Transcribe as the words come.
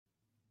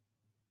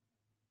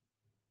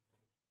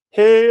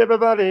Hey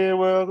everybody,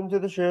 welcome to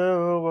the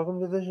show. Welcome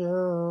to the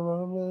show.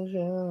 Welcome to the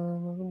show.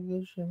 Welcome to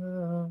the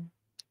show.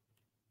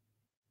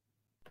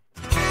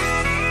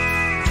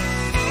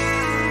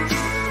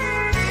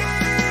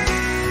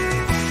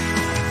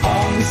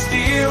 On the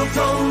Steel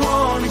Toe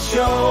Morning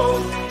Show,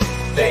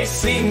 they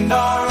seemed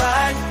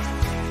alright,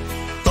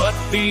 but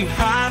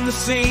behind the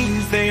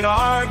scenes they'd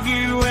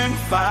argue and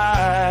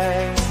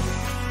fight.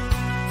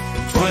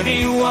 In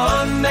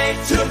 21 they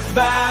took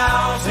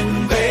vows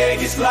in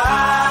Vegas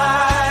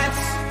lights.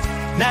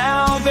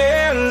 Now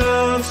their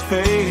love's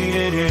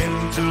faded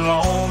into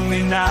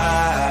lonely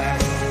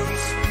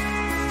nights.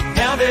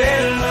 Now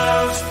their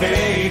love's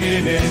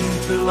faded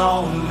into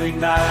lonely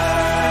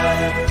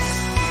nights.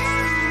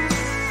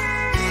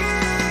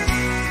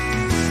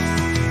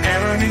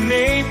 Aaron and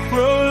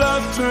April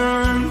love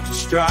turned to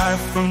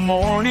strife from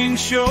morning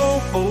show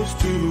host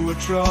to a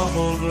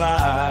troubled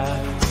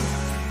life.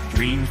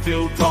 Dreams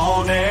built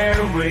on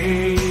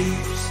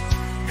airwaves,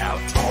 now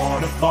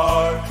torn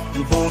apart.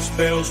 Divorce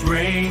bells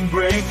ring,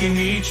 breaking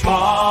each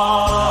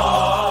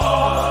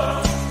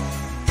heart.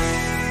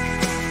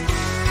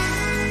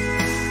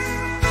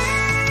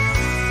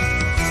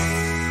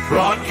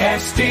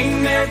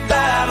 Broadcasting their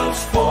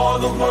battles for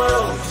the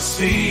world to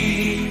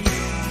see.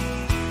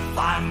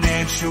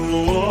 Financial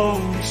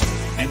woes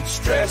and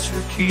stress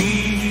were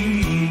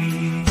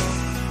key.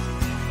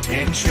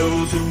 10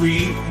 shows a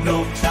week,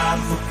 no time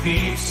for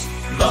peace.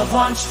 Love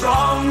on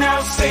strong,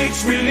 now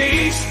Sage's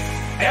release.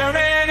 Aaron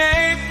and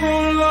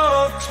April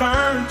love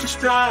turned to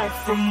strife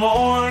from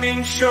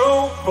morning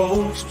show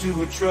host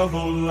to a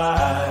troubled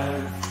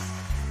life.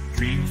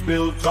 Dreams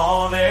built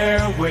on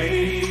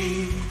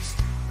airwaves,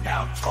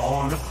 now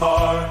torn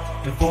apart.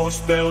 Divorce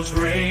bells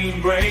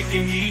ring,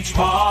 breaking each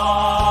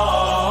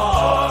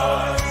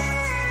heart.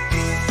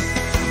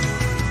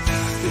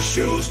 The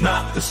show's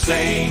not the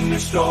same, the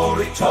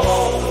story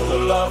told. The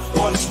loved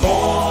ones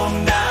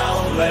born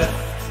now left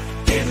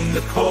in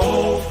the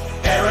cold.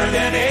 Aaron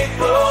and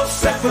April,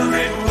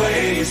 separate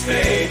ways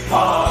they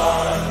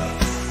part.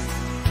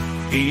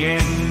 The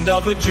end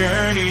of a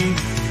journey,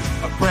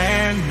 a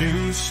brand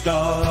new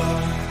start.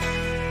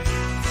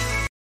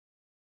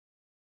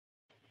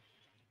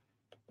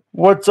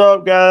 What's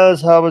up,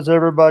 guys? How is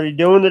everybody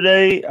doing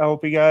today? I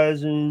hope you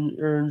guys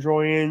are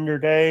enjoying your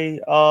day.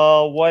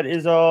 What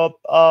is up?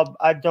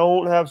 I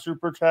don't have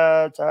super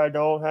chats. I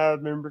don't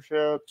have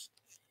memberships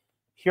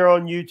here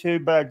on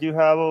YouTube, but I do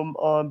have them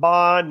on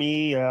Buy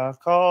Me a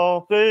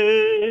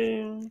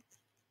Coffee.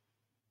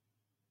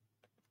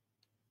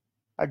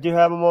 I do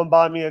have them on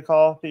Buy Me a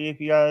Coffee if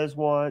you guys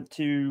want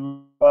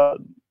to.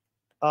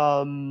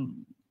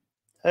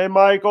 Hey,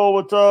 Michael,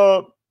 what's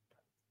up?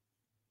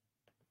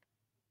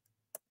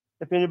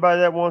 If anybody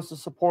that wants to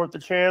support the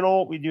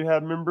channel, we do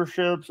have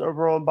memberships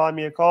over on Buy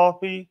Me a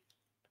Coffee.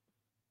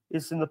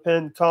 It's in the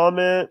pinned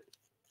comment.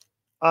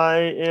 I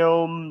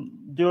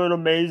am doing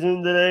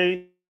amazing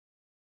today.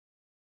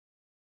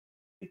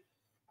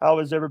 How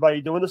is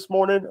everybody doing this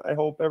morning? I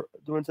hope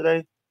doing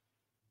today.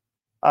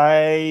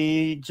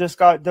 I just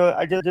got done.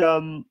 I did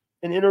an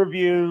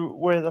interview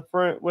with a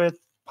friend with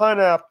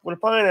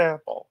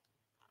pineapple.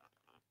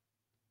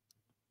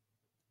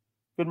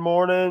 Good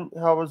morning.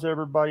 How is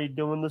everybody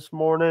doing this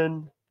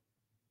morning?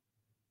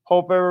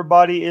 Hope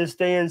everybody is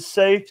staying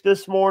safe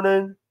this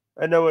morning.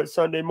 I know it's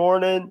Sunday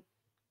morning.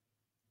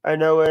 I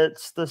know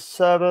it's the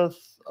 7th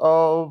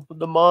of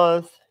the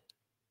month.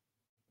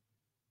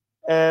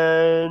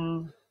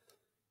 And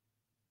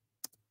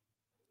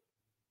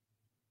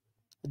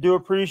I do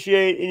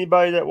appreciate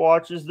anybody that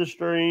watches the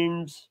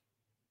streams.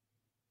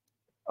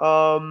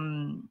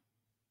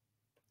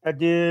 I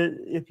did.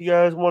 If you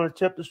guys want to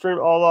tip the stream,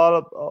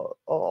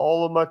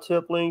 all of my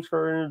tip links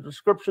are in the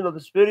description of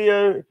this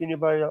video. If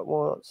anybody that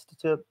wants to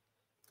tip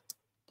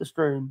the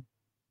stream.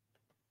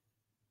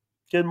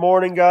 Good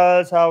morning,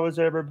 guys. How is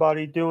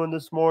everybody doing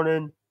this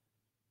morning?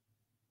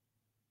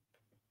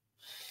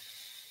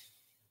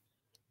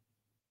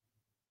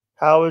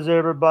 How is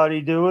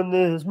everybody doing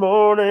this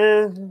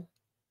morning?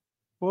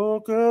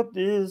 Woke up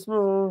this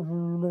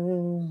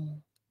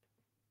morning.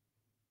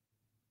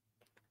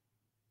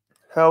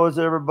 How is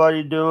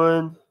everybody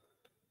doing?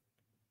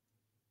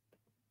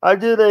 I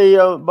did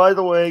a, by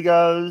the way,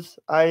 guys,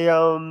 I,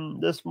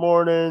 this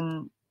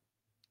morning,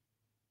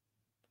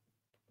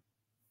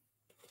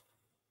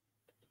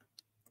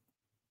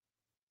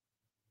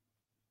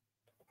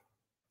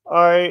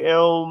 I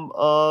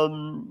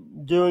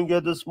am, doing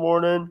good this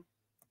morning.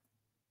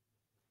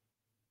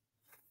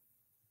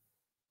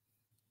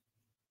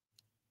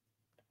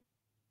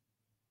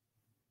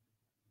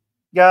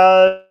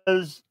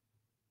 Guys,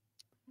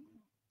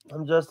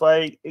 I'm just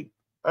like,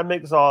 I'm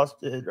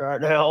exhausted right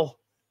now.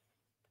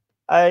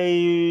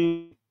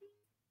 Every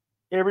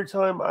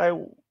time I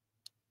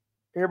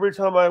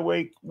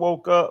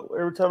woke up,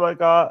 every time I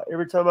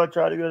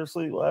tried to go to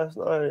sleep last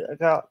night,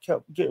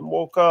 kept getting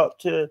woke up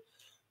to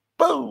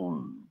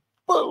boom,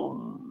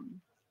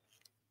 boom.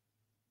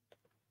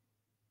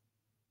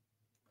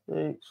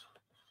 Thanks.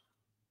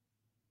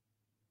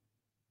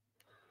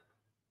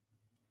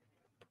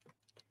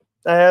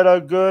 I had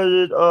a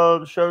good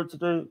show to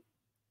do.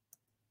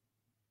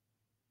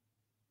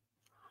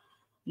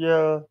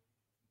 Yeah.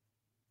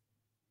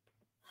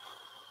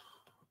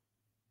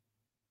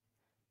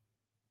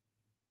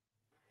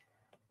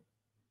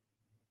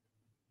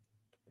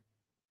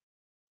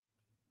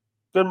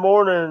 Good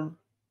morning.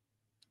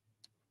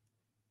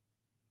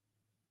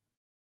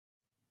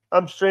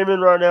 I'm streaming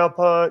right now,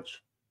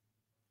 Punch.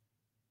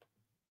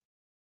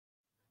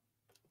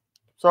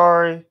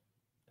 Sorry.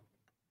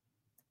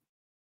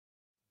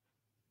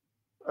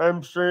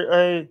 I'm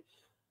stream.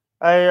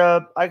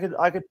 I could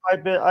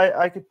pipe in.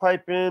 I could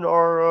pipe in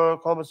our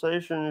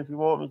conversation if you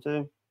want me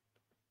to.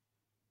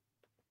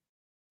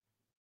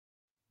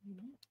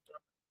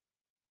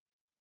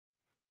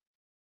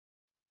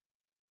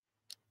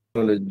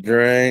 On the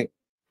drink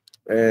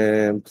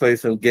and play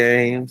some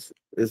games.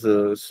 It's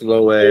a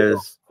slow Yeah.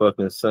 ass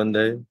fucking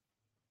Sunday.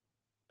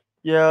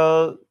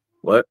 Yeah.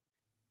 What?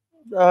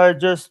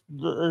 Just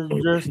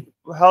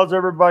how's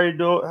everybody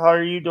doing? How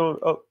are you doing?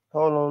 Oh,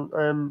 hold on.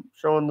 I'm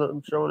showing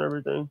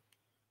everything.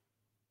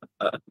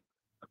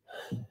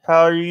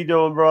 How are you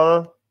doing,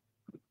 brother?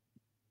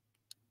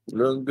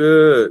 Doing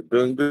good.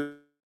 Doing good.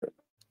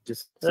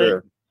 Just Hey,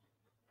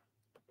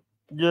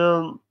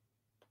 yeah.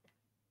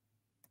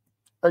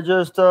 I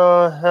just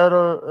had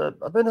a.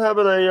 I've been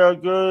having a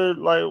good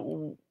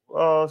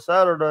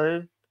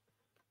Saturday.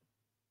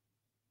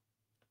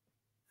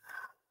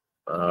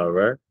 all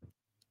right.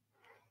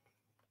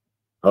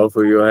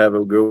 Hopefully you'll have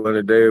a good one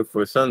today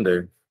for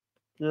Sunday.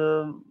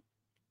 Yeah.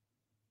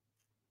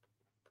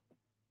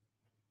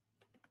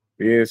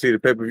 You didn't see the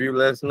pay-per-view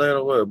last night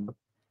or what?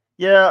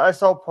 Yeah, I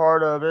saw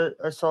part of it.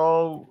 I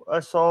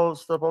saw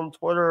stuff on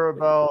Twitter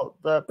about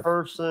that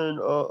person.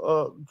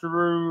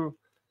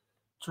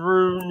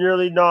 Drew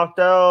nearly knocked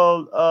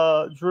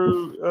out.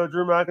 Drew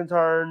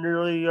McIntyre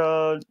nearly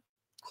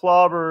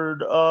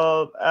clobbered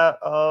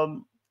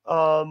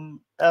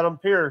Adam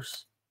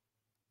Pierce.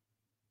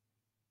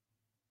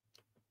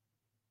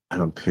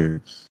 Adam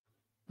Pierce.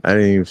 I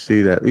didn't even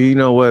see that. You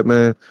know what,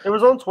 man? It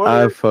was on Twitter.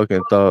 I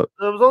fucking thought.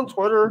 It was on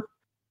Twitter.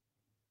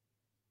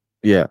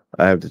 Yeah,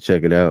 I have to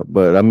check it out.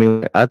 But I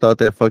mean, I thought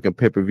that fucking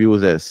pay-per-view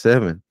was at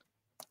 7.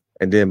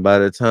 And then by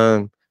the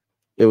time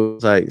it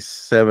was like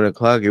 7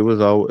 o'clock,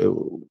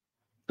 the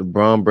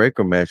Braun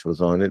Breaker match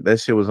was on it. That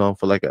shit was on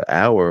for like an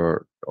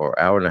hour or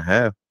hour and a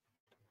half.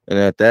 And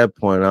at that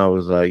point, I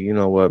was like, you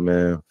know what,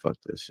 man, fuck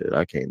this shit.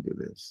 I can't do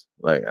this.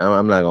 Like,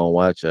 I'm not gonna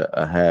watch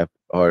a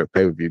half-hearted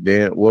pay-per-view.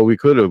 Then, well, we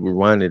could have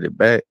rewinded it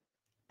back,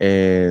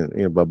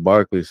 and but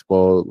Barkley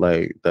spoiled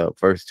like the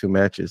first 2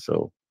 matches,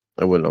 so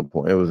there was no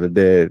point. It was a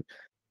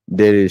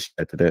deadish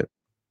after that.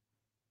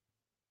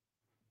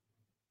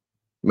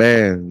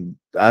 Man,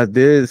 I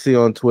did see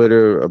on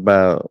Twitter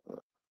about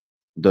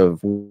the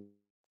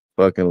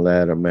fucking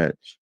ladder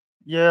match.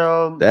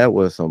 Yeah. That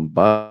was some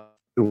botched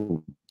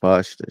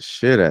the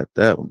shit at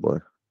that one, boy.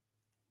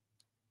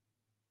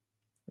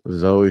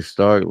 Zoe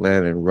Stark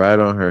landing right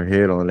on her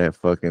head on that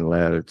fucking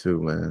ladder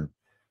too, man.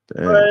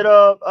 Damn. But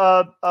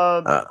Uh,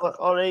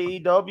 on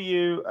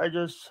AEW, I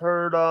just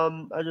heard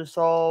I just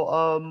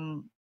saw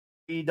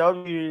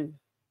AEW.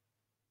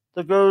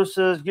 The Ghost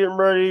is getting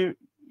ready.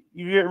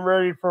 You getting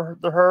ready for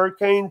the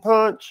Hurricane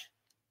Punch?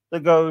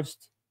 The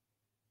Ghost.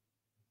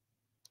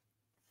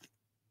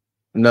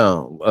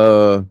 no,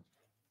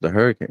 the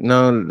hurricane.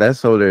 No,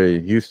 that's over there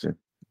in Houston.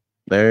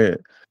 There,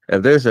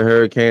 if there's a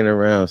hurricane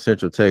around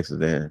Central Texas,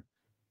 then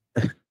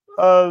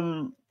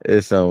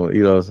it's on.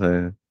 You know what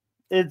I'm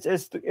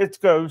saying? It's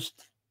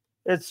Ghost.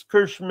 It's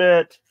Chris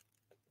Schmidt.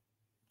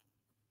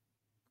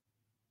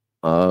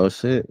 Oh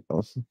shit!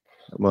 Awesome.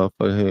 That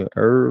motherfucker here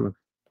early.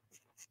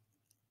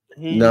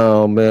 He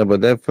No man,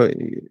 but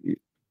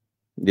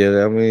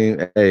yeah. I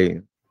mean, hey,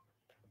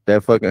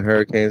 that fucking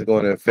hurricane's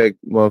going to affect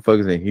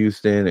motherfuckers in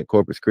Houston and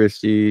Corpus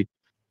Christi,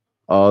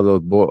 all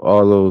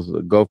those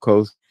Gulf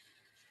Coast,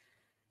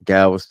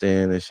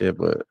 Galveston and shit.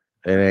 But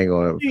it ain't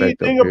going to what do you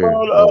affect up think here.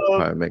 about It'll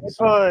probably make it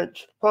so.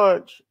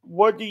 Punch?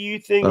 What do you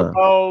think Uh,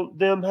 about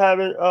them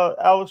having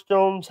Alex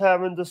Jones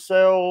having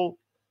to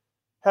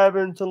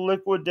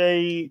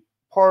liquidate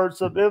parts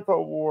of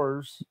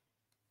InfoWars?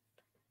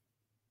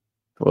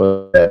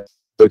 well, that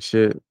good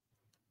shit.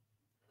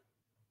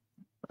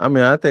 I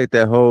mean, I think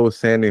that whole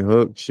Sandy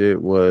Hook shit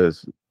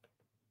was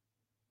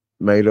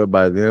made up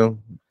by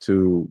them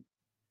to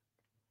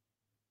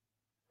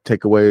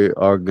take away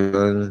our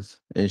guns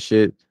and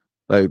shit.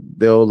 Like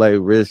they'll like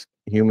risk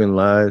human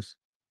lives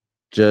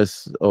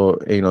just so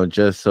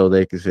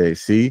they can say,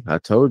 see, I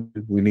told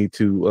you we need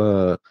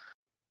to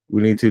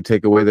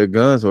take away their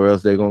guns or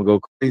else they're gonna go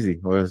crazy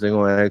or else they're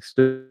gonna act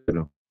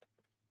stupid.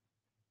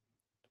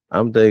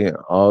 I'm thinking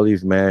all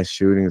these mass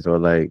shootings are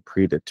like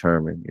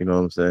predetermined, you know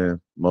what I'm saying?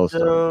 Most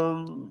of them.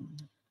 Um,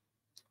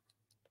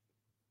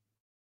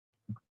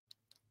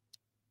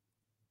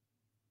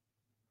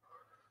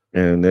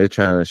 And they're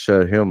trying to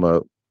shut him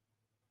up.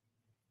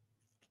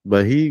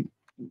 But I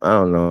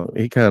don't know,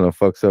 he kind of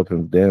fucks up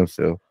his damn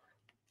self.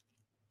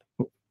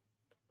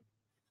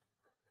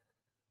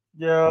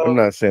 yeah, I'm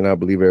not saying I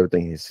believe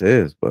everything he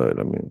says, but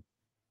I mean,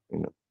 you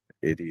know.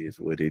 It is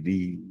what it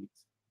is.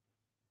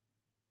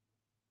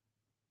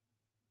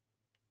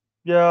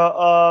 Yeah.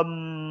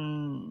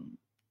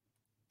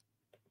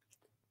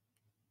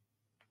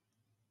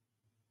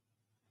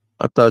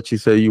 I thought you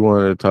said you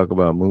wanted to talk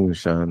about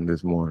moonshine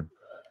this morning.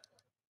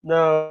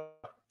 No.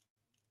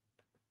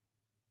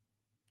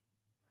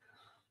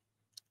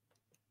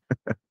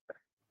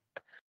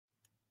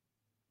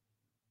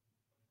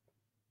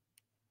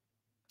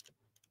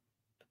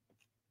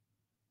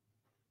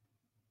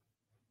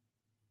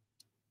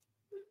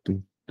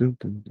 Dun, dun,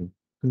 dun, dun,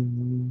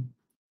 dun.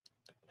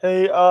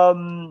 Hey.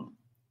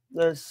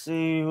 Let's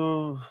see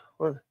who.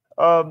 What?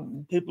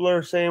 People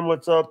are saying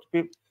what's up.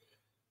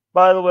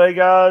 By the way,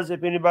 guys,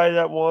 if anybody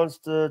that wants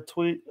to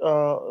tweet,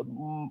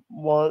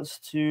 wants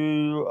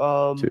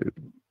to Dude,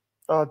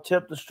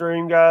 tip the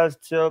stream, guys,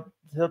 tip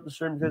the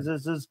stream because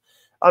this is.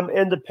 I'm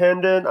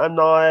independent. I'm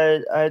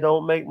not. I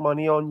don't make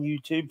money on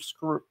YouTube.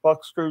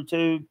 Fuck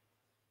ScrewTube.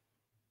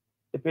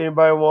 If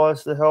anybody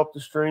wants to help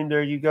the stream,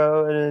 there you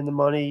go, and then the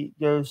money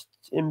goes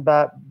in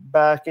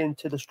back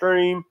into the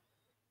stream.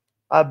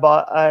 I'm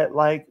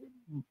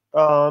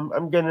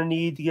gonna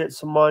need to get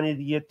some money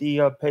to get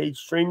the paid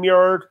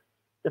StreamYard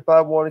if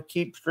I want to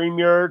keep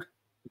StreamYard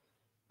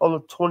on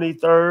the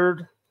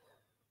 23rd.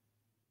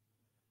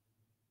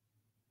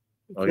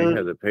 oh, you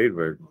had the paid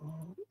version.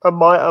 I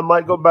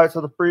might go back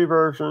to the free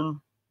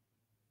version.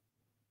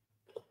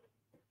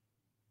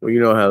 Well, you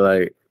know how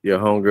like your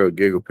homegirl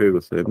Giggle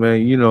Piggle said,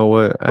 "Man, you know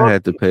what? I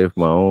had to pay for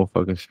my own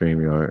fucking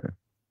StreamYard."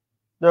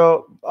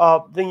 No,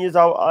 thing is,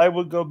 I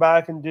would go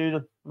back and do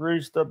the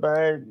free stuff.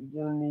 But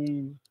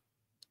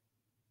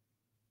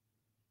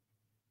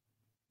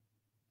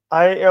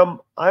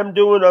I'm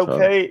doing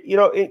okay.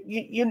 So,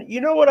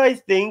 you know what I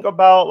think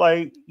about,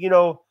 like,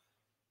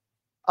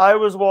 I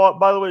was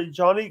by the way,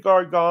 Johnny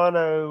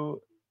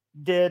Gargano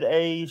did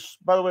a,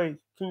 by the way,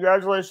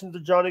 congratulations to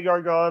Johnny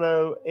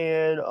Gargano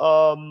and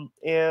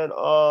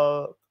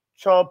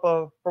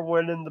Ciampa for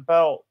winning the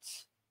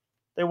belts.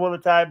 They won the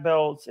tag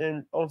belts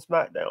on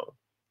SmackDown.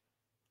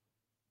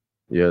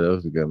 Yeah, that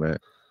was a good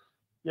match.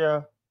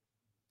 Yeah.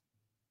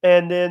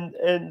 And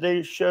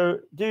they show,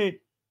 dude,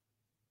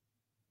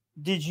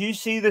 did you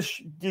see the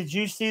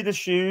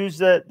shoes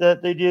that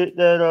they did,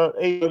 that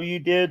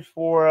AEW did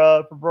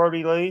for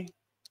Brody Lee?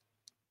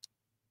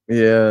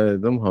 Yeah,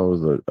 them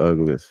hoes look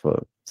ugly as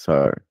fuck.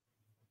 Sorry.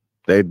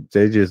 They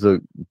just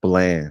look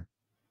bland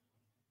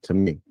to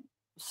me.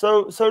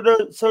 So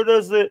did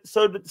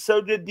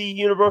the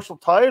Universal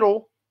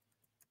title.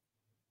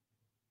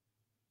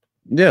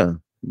 Yeah,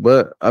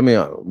 but I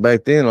mean,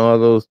 back then all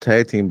those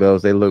tag team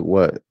belts, they look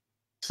what?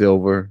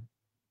 Silver.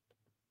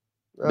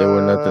 There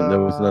were nothing.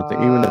 There was nothing.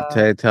 Even the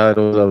tag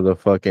titles of the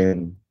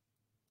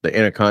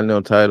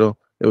Intercontinental title,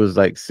 it was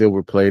like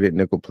silver plated,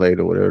 nickel plated,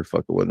 or whatever the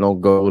fuck it was. No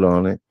gold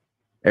on it.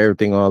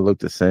 Everything all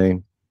looked the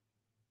same.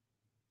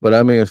 But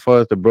I mean, as far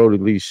as the Brody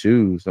Lee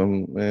shoes,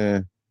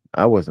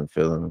 I wasn't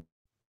feeling them.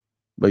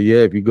 But yeah,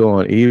 if you go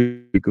on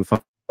eBay, you could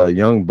find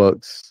Young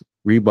Bucks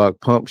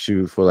Reebok pump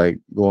shoes for like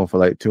going for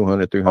like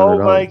 $200, $300. Oh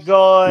my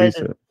god!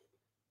 Reset.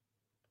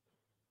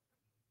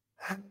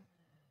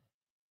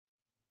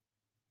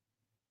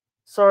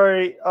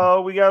 Sorry,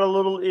 we got a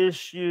little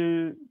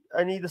issue.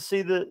 I need to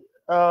see the.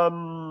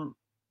 I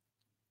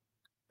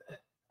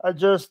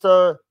just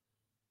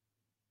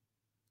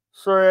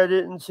sorry, I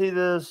didn't see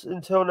this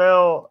until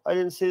now. I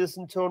didn't see this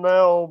until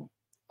now.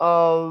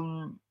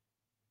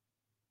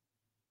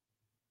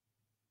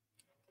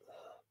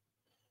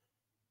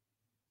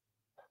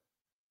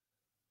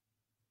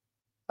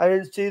 I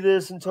didn't see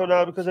this until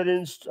now because I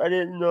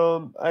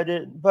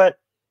didn't. But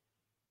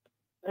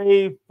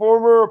a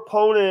former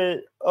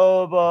opponent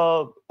of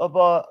a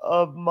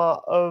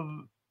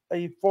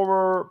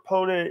former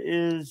opponent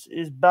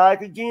is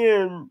back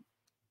again.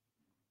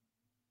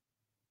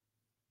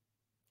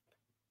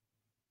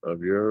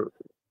 Of your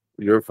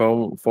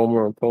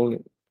former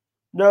opponent?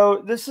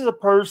 No, this is a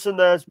person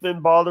that's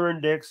been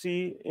bothering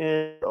Dixie,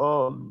 and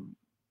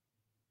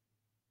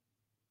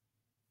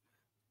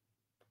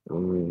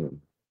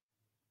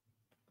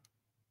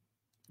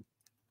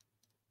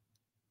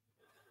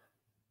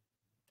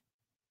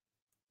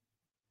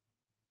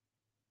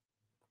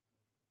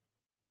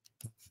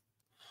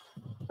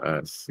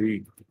I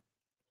see.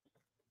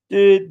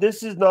 dude,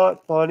 this is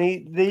not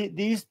funny.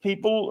 These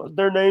people,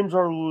 their names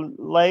are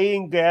Lay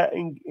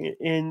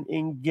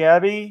and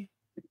Gabby.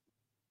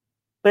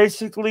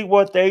 Basically,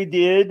 what they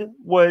did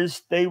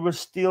was they were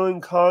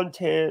stealing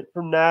content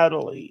from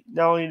Natalie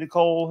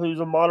Nicole, who's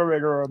a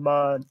moderator of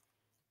mine.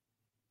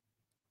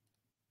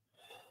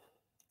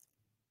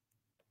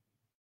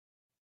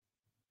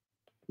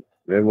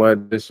 Then why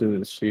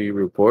didn't she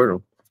report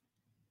them?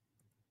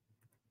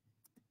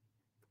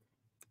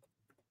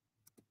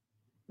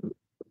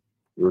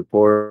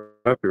 Report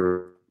up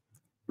your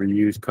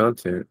reused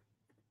content.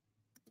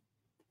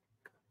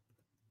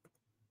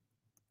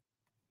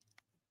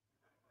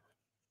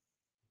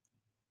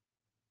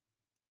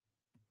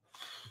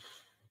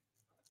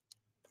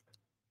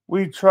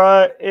 We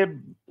tried it.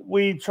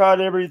 We tried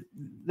every.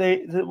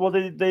 They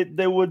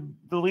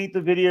would delete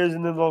the videos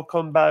and then they'll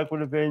come back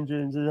with a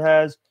vengeance. It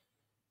has.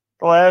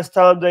 The last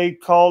time they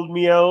called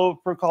me out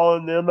for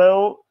calling them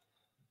out,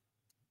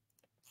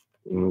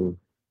 Mm.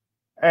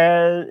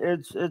 and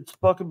it's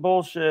fucking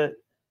bullshit.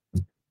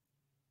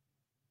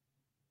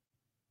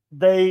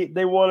 They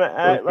want to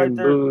act like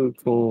they're.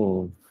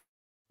 Cool.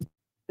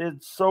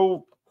 It's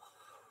so.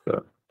 Yeah.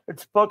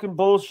 It's fucking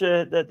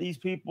bullshit that these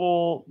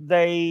people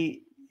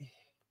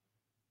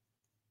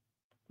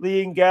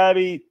Lee and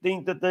Gabby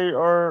think that they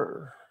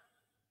are.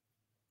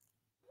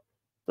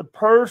 The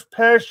Perth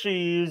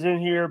Pesci is in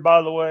here,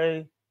 by the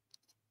way.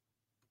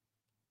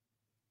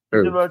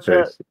 He's in my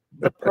chat.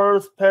 The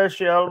Perth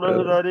Pesci. I don't know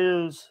who that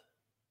is.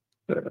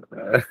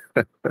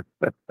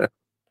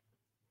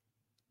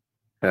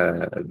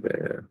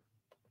 Damn.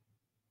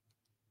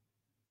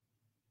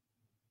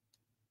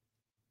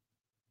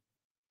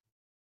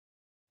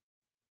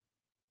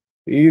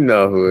 You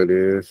know who it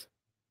is.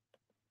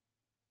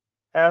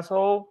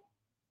 Asshole.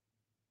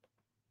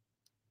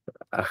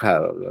 I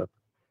don't know.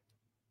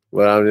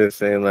 But I'm just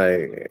saying,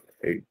 like,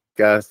 it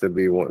got to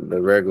be one of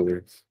the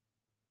regulars.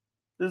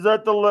 Is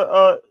that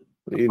the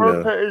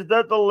is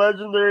that the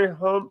legendary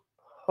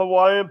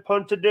Hawaiian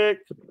Punch-a-Dick?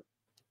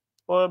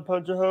 Hawaiian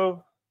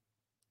Punch-a-Ho?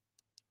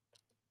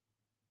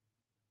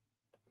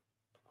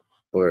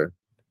 Where?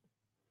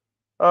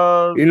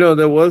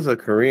 There was a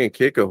Korean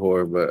kicker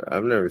whore, but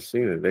I've never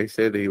seen it. They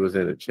said that he was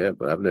in the chat,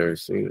 but I've never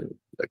seen it.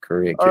 The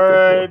Korean kicker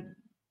whore.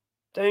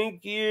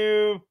 Thank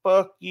you.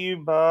 Fuck you.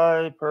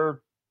 Bye. Perth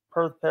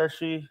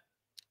Pesci.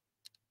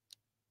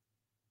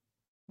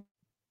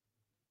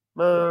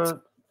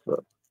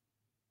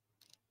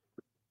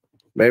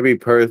 Maybe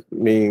Perth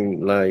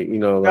mean like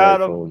like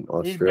from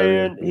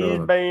Australia. He's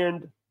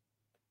banned.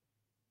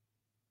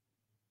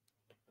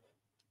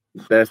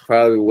 That's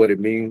probably what it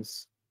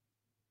means.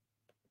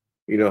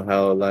 You know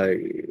how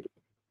like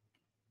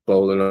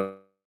bowling,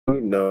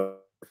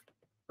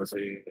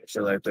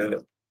 shit like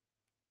that.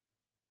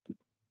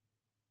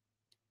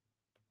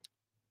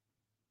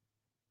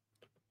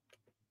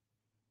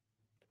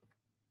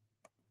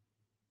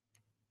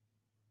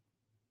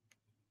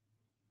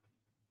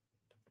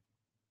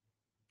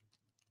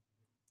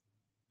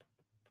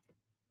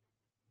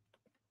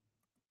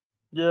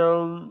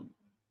 Yeah.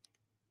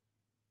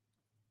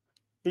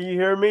 Can you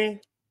hear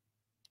me?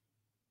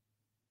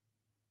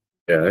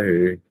 Yeah, I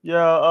hear you.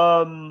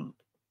 Yeah,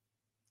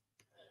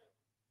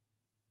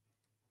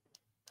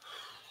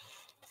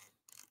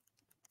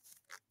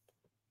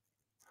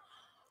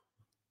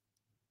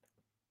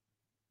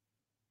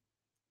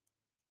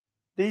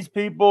 these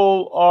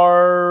people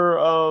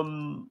are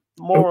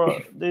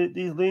more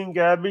these Lee and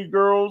Gabby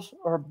girls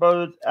are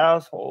both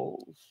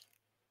assholes.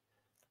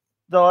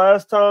 The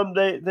last time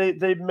they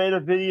made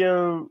a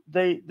video,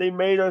 they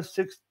made a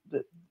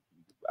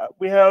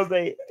we have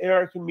in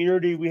our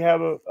community we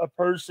have a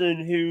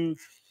person who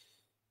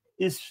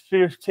is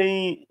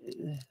 15,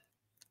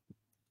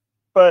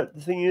 but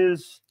the thing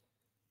is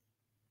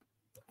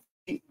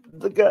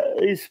the guy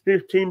is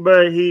 15,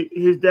 but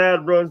his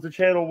dad runs the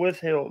channel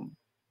with him.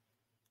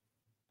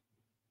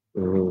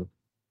 Mm-hmm.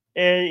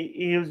 And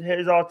he's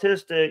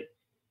autistic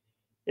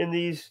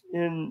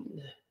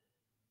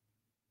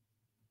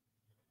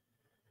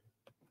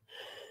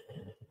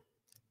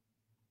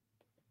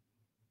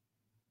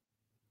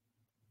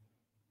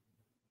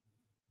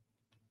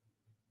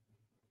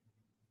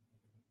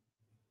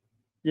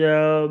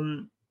yeah.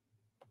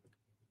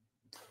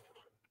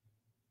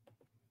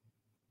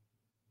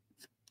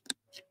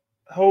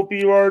 Hope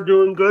you are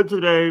doing good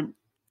today.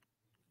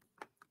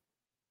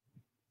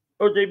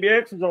 Oh,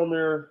 JBX is on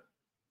there.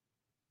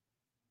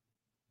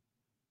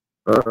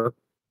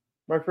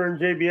 My friend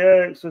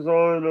JBX is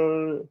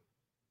on.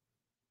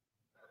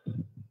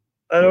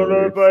 I don't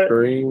know if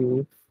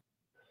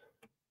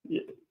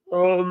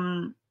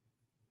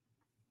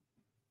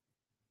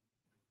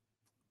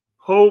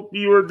hope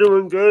you are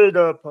doing good,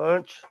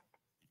 Punch.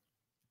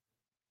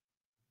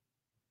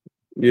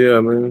 Yeah,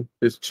 man,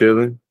 just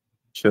chilling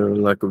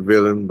like a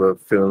villain,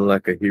 but feeling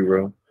like a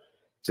hero.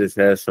 Just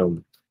had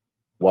some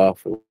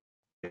waffle.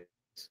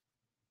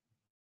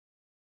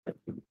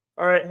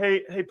 All right,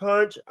 hey,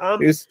 Punch.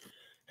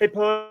 Hey,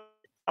 Punch.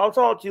 I'll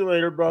talk to you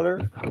later,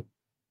 brother.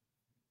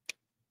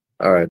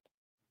 All right.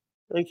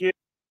 Thank you.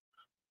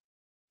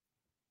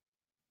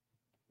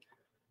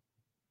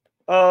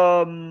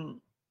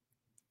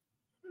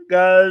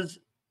 Guys,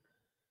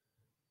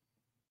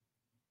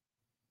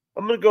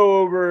 I'm gonna go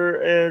over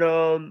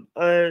and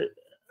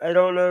I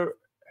don't know,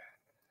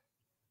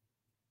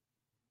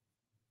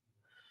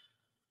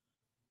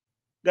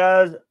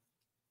 guys.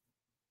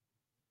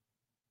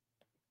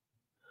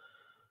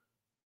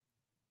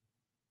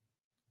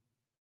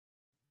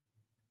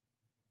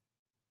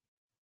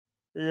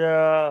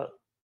 Yeah.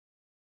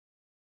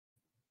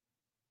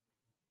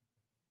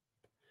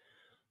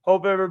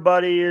 Hope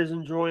everybody is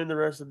enjoying the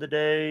rest of the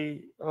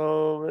day.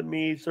 Let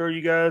me throw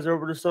you guys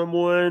over to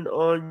someone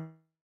on.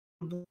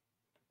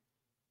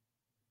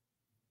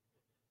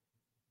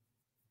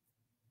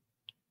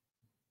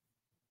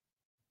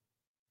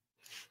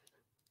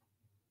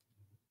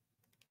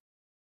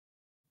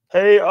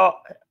 Hey,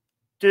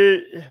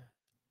 dude.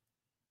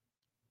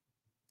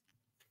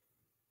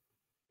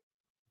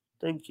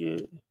 Thank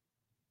you.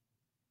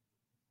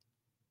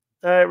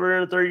 All right, we're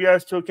going to throw you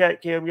guys to a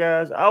cat cam,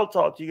 guys. I'll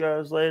talk to you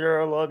guys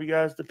later. I love you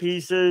guys to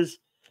pieces.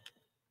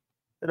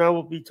 And I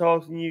will be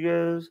talking to you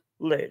guys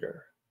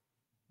later.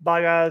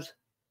 Bye, guys.